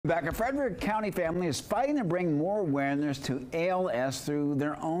Back, a Frederick County family is fighting to bring more awareness to ALS through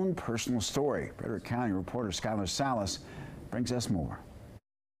their own personal story. Frederick County reporter Skylar Salas brings us more.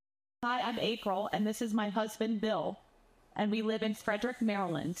 Hi, I'm April, and this is my husband, Bill, and we live in Frederick,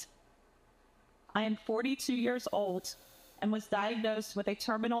 Maryland. I am 42 years old and was diagnosed with a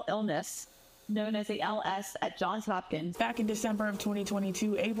terminal illness known as ALS at Johns Hopkins. Back in December of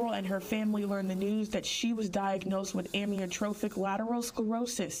 2022, April and her family learned the news that she was diagnosed with amyotrophic lateral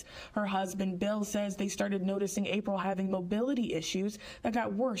sclerosis. Her husband, Bill, says they started noticing April having mobility issues that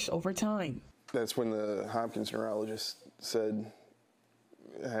got worse over time. That's when the Hopkins neurologist said,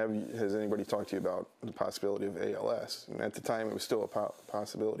 has anybody talked to you about the possibility of ALS? And at the time, it was still a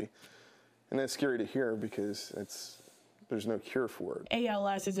possibility. And that's scary to hear because there's no cure for it.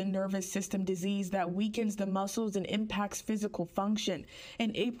 ALS is a nervous system disease that weakens the muscles and impacts physical function.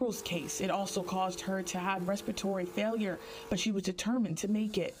 In April's case, it also caused her to have respiratory failure, but she was determined to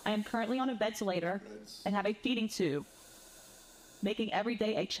make it. I am currently on a ventilator and have a feeding tube, making every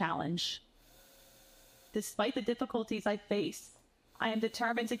day a challenge. Despite the difficulties I face, I am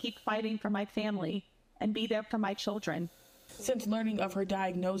determined to keep fighting for my family and be there for my children. Since learning of her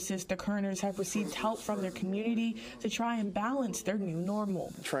diagnosis, the Kerners have received help from their community to try and balance their new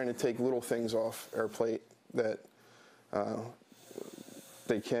normal. Trying to take little things off our plate that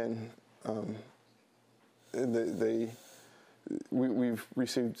they can. We've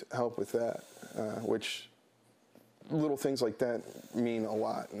received help with that, which little things like that mean a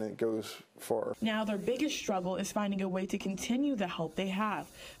lot, and it goes far. Now their biggest struggle is finding a way to continue the help they have.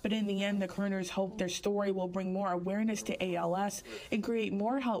 But in the end, the Kerners hope their story will bring more awareness to ALS and create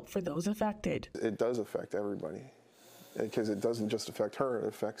more help for those affected. It does affect everybody, because it doesn't just affect her, it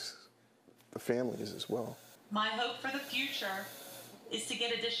affects the families as well. My hope for the future is to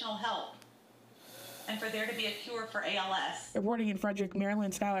get additional help and for there to be a cure for ALS. Reporting in Frederick,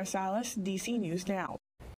 Maryland, Skylar Salas, DC News Now.